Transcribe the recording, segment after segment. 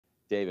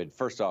David,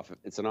 first off,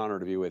 it's an honor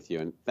to be with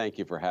you, and thank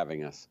you for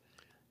having us.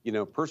 You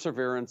know,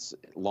 Perseverance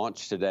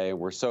launched today, and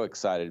we're so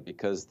excited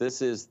because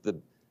this is the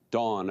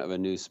dawn of a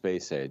new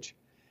space age.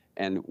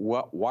 And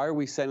why are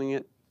we sending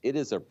it? It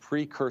is a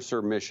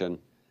precursor mission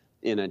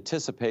in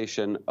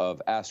anticipation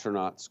of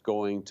astronauts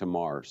going to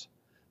Mars.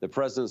 The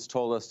president's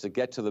told us to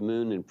get to the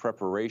moon in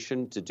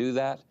preparation to do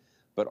that,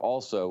 but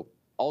also,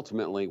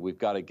 ultimately, we've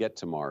got to get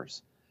to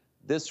Mars.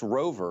 This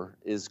rover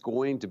is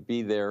going to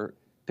be there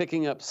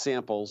picking up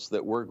samples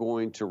that we're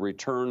going to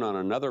return on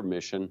another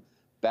mission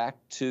back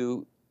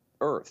to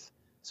Earth.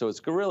 So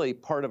it's really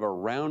part of a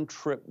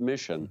round-trip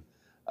mission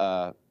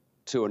to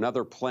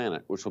another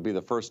planet, which will be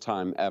the first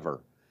time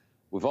ever.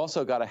 We've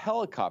also got a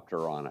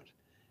helicopter on it,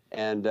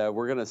 and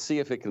we're going to see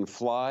if it can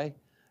fly.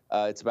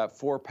 It's about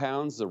 4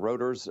 pounds. The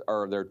rotors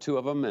there are 2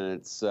 of them, and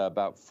it's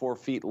about 4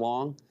 feet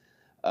long.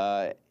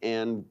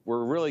 And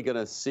we're really going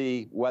to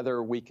see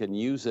whether we can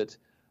use it,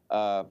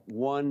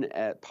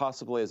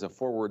 possibly as a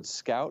forward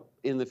scout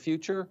in the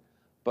future,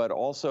 but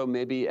also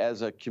maybe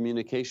as a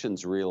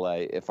communications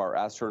relay if our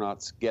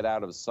astronauts get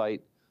out of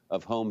sight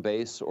of home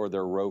base or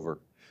their rover.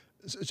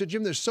 So,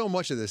 Jim, there's so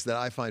much of this that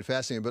I find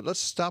fascinating, but let's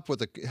stop with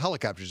the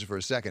helicopters for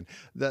a second.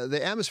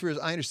 The atmosphere, as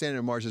I understand it,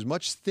 on Mars is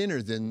much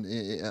thinner than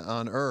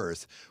on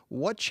Earth.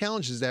 What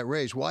challenges that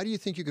raise? Why do you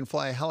think you can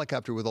fly a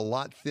helicopter with a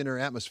lot thinner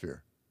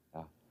atmosphere?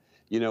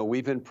 You know,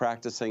 we've been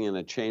practicing in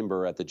a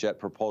chamber at the Jet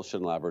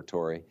Propulsion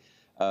Laboratory.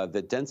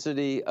 The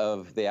density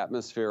of the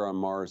atmosphere on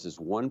Mars is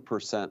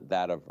 1%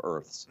 that of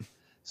Earth's.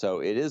 So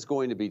it is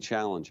going to be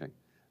challenging.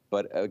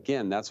 But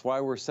again, that's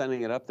why we're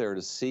sending it up there,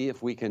 to see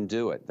if we can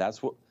do it.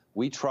 That's what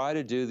we try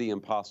to do, the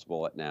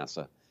impossible at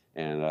NASA,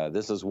 and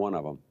this is one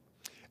of them.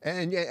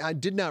 And I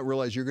did not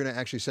realize you're going to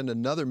actually send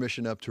another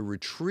mission up to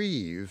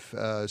retrieve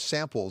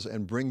samples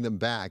and bring them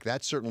back.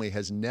 That certainly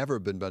has never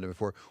been done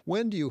before.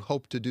 When do you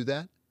hope to do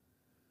that?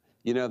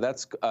 You know,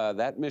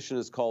 that mission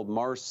is called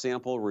Mars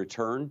Sample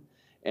Return,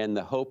 and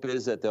the hope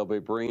is that they'll be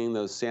bringing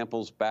those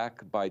samples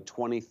back by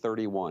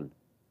 2031.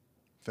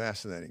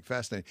 Fascinating,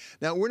 fascinating.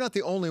 Now, we're not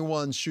the only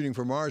ones shooting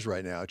for Mars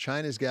right now.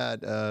 China's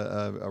got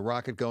a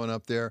rocket going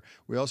up there.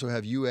 We also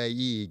have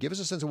UAE. Give us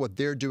a sense of what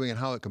they're doing and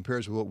how it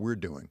compares with what we're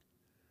doing.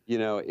 You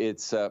know,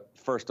 it's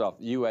first off,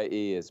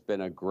 UAE has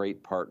been a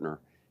great partner,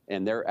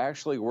 and they're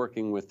actually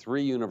working with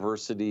 3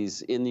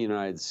 universities in the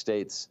United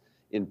States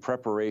in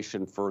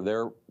preparation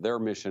for their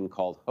mission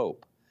called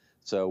HOPE.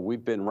 So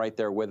we've been right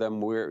there with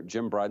them.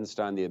 Jim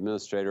Bridenstine, the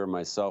administrator, and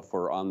myself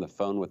were on the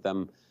phone with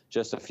them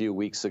just a few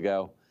weeks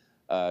ago.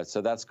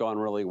 So that's gone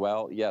really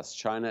well. Yes,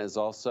 China is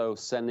also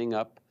sending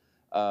up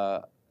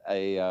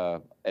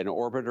an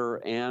orbiter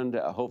and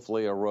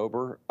hopefully a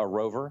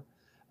rover.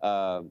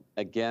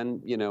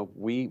 Again, you know,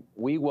 we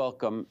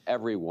welcome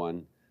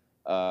everyone,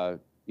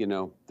 you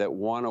know, that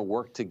want to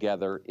work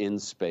together in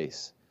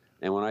space.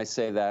 And when I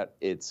say that,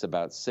 it's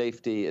about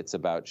safety, it's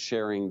about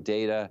sharing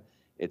data,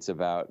 it's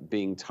about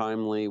being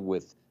timely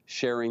with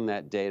sharing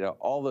that data.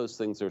 All those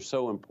things are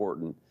so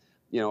important.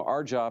 You know,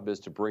 our job is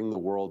to bring the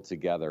world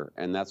together,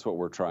 and that's what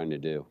we're trying to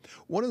do.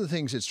 One of the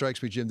things that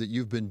strikes me, Jim, that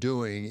you've been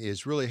doing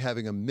is really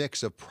having a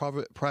mix of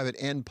private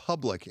and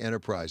public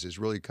enterprises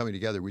really coming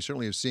together. We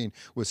certainly have seen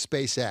with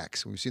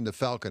SpaceX, we've seen the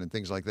Falcon and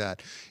things like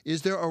that.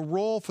 Is there a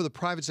role for the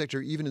private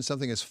sector even in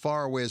something as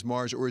far away as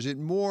Mars, or is it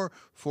more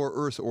for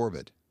Earth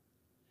orbit?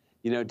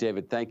 You know,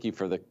 David, thank you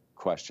for the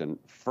question.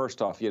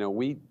 First off, you know,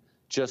 we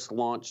just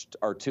launched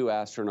our 2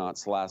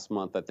 astronauts last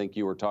month. I think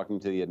you were talking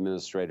to the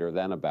administrator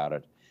then about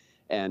it.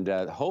 And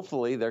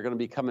hopefully they're going to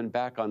be coming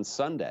back on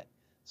Sunday.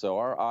 So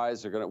our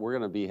eyes are we're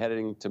going to be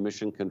heading to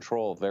mission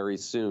control very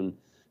soon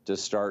to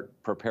start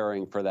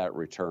preparing for that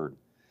return.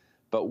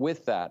 But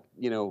with that,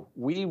 you know,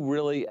 we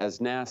really, as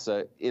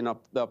NASA, in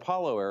the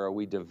Apollo era,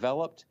 we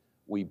developed,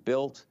 we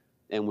built,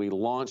 and we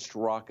launched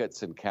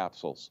rockets and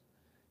capsules.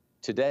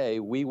 Today,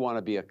 we want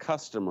to be a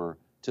customer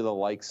to the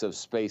likes of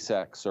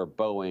SpaceX or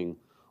Boeing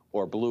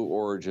or Blue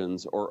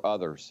Origins or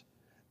others.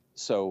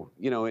 So,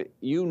 you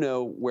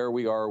know where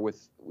we are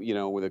with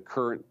the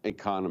current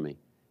economy.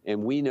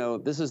 And we know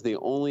this is the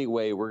only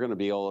way we're going to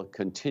be able to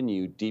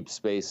continue deep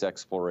space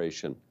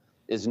exploration.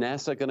 Is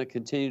NASA going to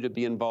continue to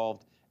be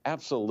involved?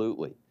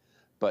 Absolutely.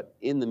 But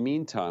in the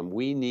meantime,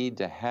 we need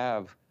to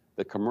have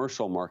the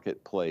commercial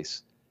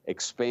marketplace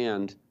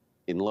expand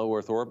in low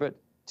Earth orbit,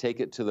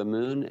 take it to the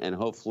moon, and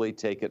hopefully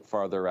take it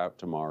farther out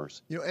to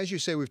Mars. You know, as you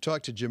say, we've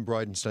talked to Jim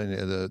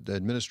Bridenstine, the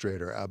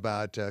administrator,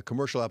 about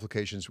commercial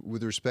applications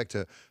with respect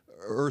to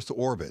Earth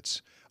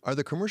orbits. Are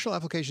the commercial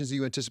applications that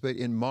you anticipate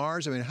in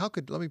Mars? I mean,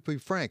 let me be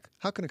frank,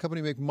 how can a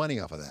company make money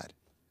off of that?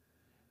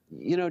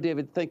 You know,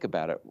 David, think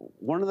about it.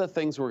 One of the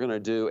things we're going to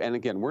do, and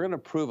again, we're going to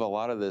prove a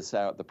lot of this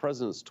out. The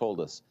president's told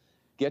us,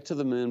 get to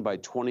the moon by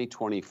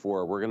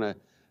 2024. We're going to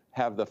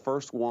have the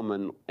first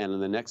woman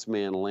and the next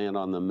man land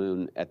on the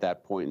moon at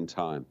that point in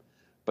time.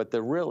 But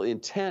the real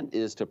intent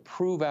is to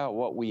prove out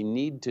what we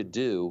need to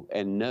do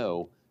and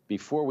know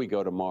before we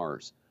go to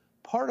Mars.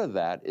 Part of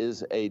that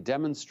is a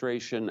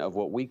demonstration of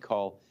what we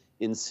call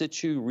in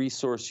situ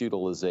resource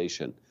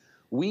utilization.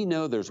 We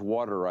know there's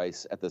water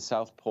ice at the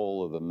south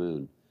pole of the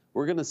moon.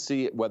 We're going to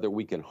see whether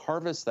we can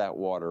harvest that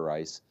water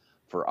ice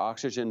for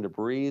oxygen to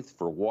breathe,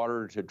 for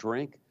water to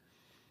drink,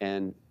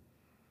 and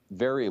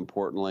very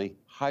importantly,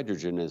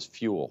 hydrogen as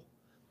fuel.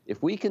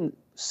 If we can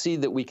see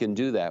that we can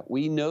do that,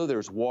 we know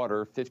there's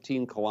water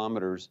 15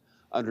 kilometers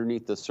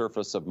underneath the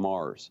surface of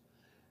Mars.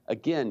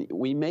 Again,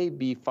 we may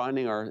be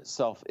finding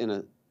ourselves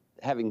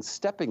having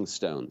stepping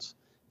stones.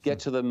 Get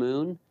to the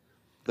moon.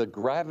 The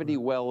gravity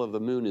well of the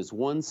moon is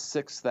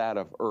 1/6 that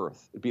of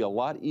Earth. It'd be a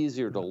lot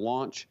easier to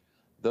launch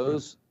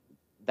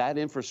that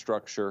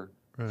infrastructure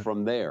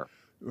from there.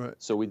 Right.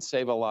 So we'd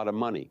save a lot of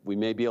money. We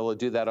may be able to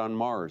do that on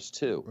Mars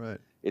too. Right.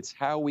 It's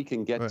how we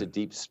can get to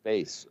deep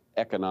space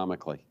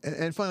economically.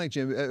 And finally,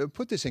 Jim,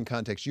 put this in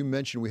context. You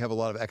mentioned we have a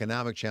lot of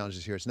economic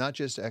challenges here. It's not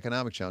just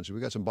economic challenges.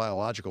 We've got some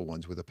biological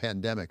ones with a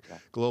pandemic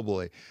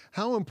globally.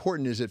 How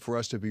important is it for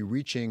us to be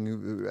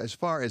reaching as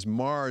far as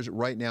Mars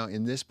right now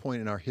in this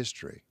point in our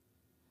history?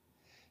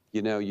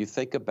 You know, you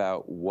think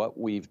about what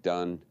we've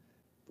done.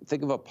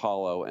 Think of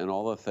Apollo and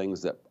all the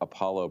things that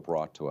Apollo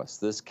brought to us.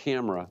 This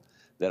camera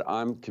that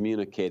I'm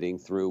communicating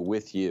through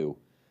with you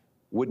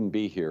wouldn't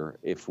be here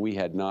if we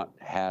had not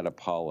had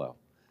Apollo.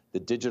 The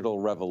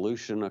digital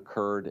revolution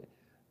occurred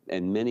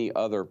and many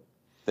other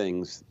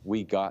things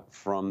we got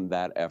from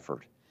that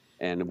effort.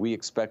 And we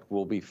expect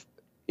we'll be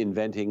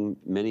inventing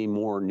many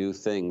more new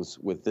things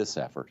with this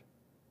effort.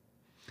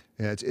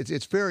 Yeah,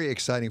 it's very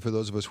exciting for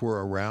those of us who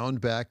were around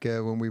back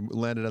when we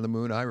landed on the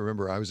moon. I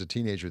remember I was a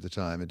teenager at the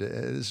time. And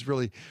this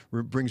really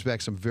brings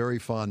back some very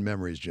fond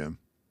memories, Jim.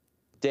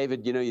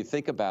 David, you know, you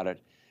think about it,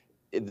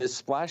 the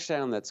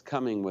splashdown that's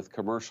coming with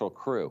commercial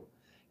crew,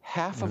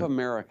 half of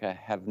America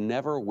have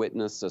never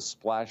witnessed a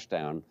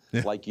splashdown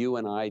like you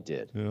and I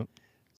did.